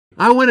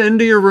I went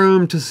into your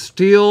room to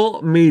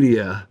steal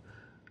media,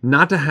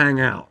 not to hang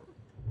out.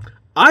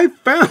 I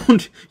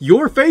found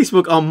your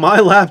Facebook on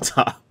my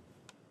laptop.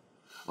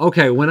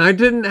 Okay, when I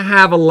didn't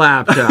have a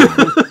laptop,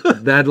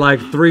 that like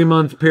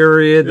 3-month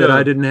period that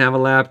I didn't have a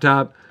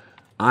laptop,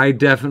 I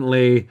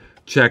definitely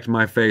checked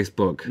my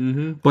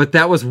Facebook. But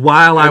that was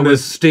while I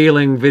was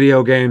stealing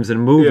video games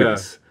and movies.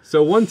 Yeah.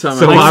 So one time,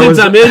 since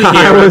I'm in here,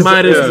 I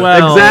might as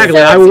well. Exactly.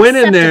 So I it's went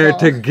in there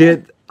to acceptable.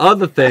 get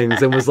other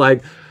things and was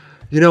like,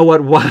 you know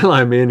what? While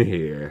I'm in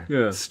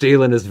here,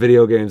 stealing his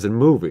video games and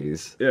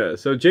movies. Yeah.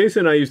 So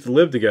Jason and I used to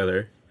live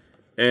together,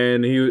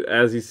 and he,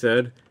 as he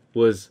said,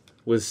 was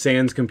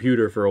Sans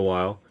computer for a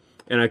while.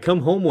 And I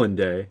come home one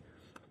day,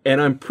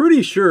 and I'm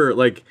pretty sure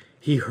like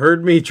he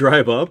heard me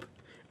drive up.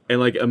 And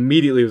like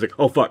immediately was like,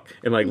 oh fuck,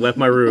 and like left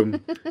my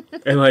room,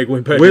 and like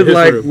went back to his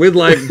room. With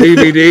like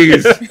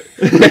DVDs.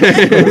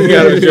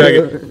 Got his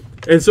jacket.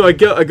 And so I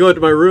go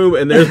into my room,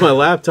 and there's my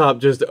laptop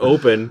just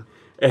open,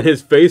 and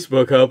his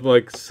Facebook up.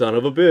 Like, son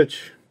of a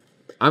bitch.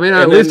 I mean,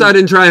 at least I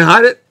didn't try and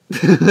hide it.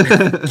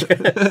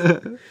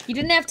 You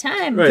didn't have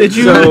time. Right. Did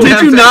you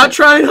not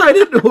try and hide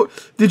it?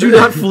 Did you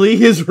not flee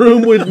his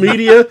room with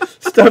media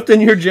stuffed in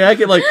your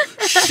jacket? Like,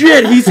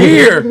 shit, he's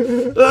here.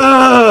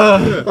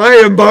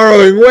 I am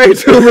borrowing way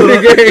too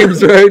many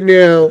games right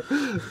now.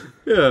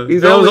 Yeah,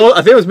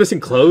 I think I was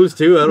missing clothes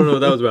too. I don't know what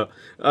that was about.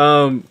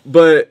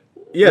 But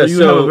yeah, well,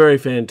 you have a very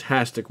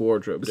fantastic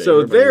wardrobe. Dave.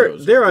 So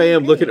Everybody there I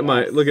am looking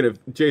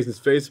at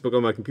Jason's Facebook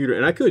on my computer,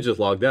 and I could have just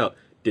logged out.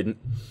 Didn't.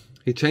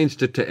 He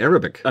changed it to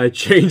Arabic. I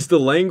changed the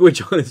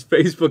language on his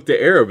Facebook to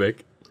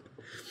Arabic.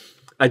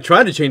 I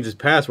tried to change his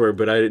password,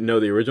 but I didn't know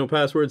the original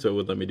password, so it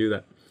wouldn't let me do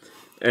that.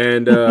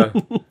 And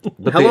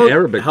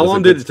how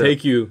long did it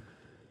take you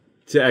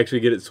to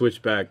actually get it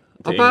switched back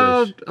to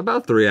English?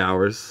 About 3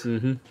 hours.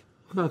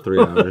 About 3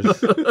 hours.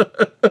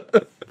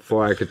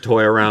 Before I could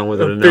toy around with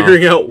it enough.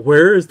 Figuring out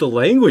where is the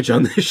language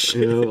on this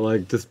shit. You know,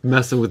 like just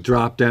messing with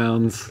drop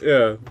downs.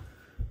 Yeah.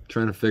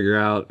 Trying to figure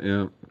out,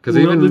 because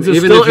even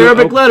still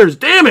Arabic letters.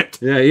 Damn it!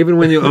 Yeah, even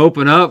when you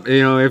open up,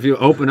 if you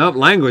open up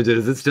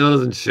languages, it still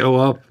doesn't show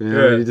up.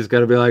 You just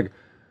got to be like,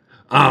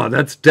 oh,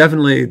 that's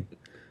definitely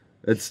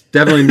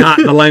not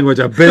the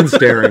language I've been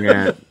staring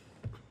at.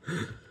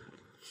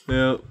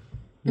 Yeah.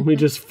 Let me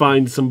just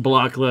find some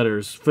block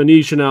letters.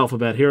 Phoenician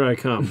alphabet. Here I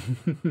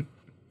come.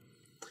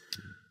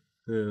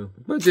 Yeah.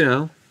 But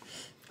I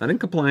didn't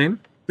complain.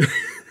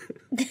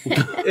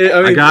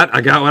 I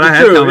got what I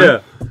had coming.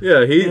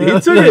 Yeah. He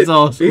took it.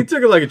 Awesome. He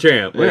took it like a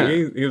champ. Like,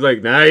 he was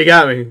like, "Nah, you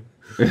got me."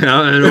 And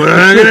what am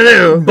I gonna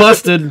do?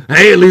 Busted.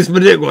 Hey, at least my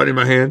dick wasn't in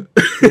my hand.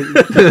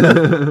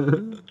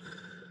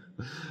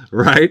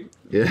 Right?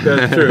 Yeah,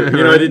 that's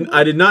true.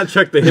 I did not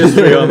check the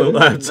history on the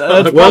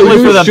laptop. That's probably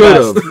for the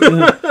best.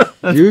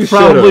 That's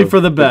probably for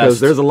the best. Because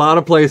there's a lot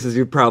of places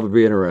you'd probably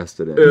be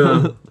interested in.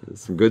 Yeah.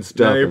 Some good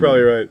stuff. Yeah, you're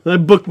probably right. I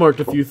bookmarked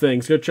a few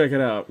things. Go check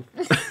it out.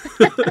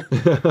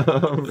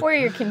 For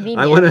your convenience.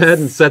 I went ahead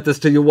and set this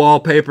to your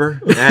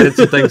wallpaper. Added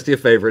some things to your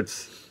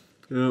favorites.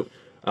 Yep.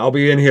 I'll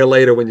be in here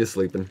later when you're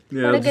sleeping.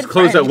 Yeah, just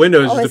close that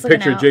window. It's just a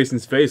picture of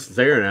Jason's face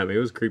staring at me. It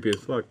was creepy as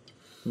fuck.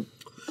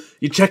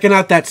 You checking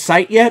out that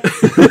site yet?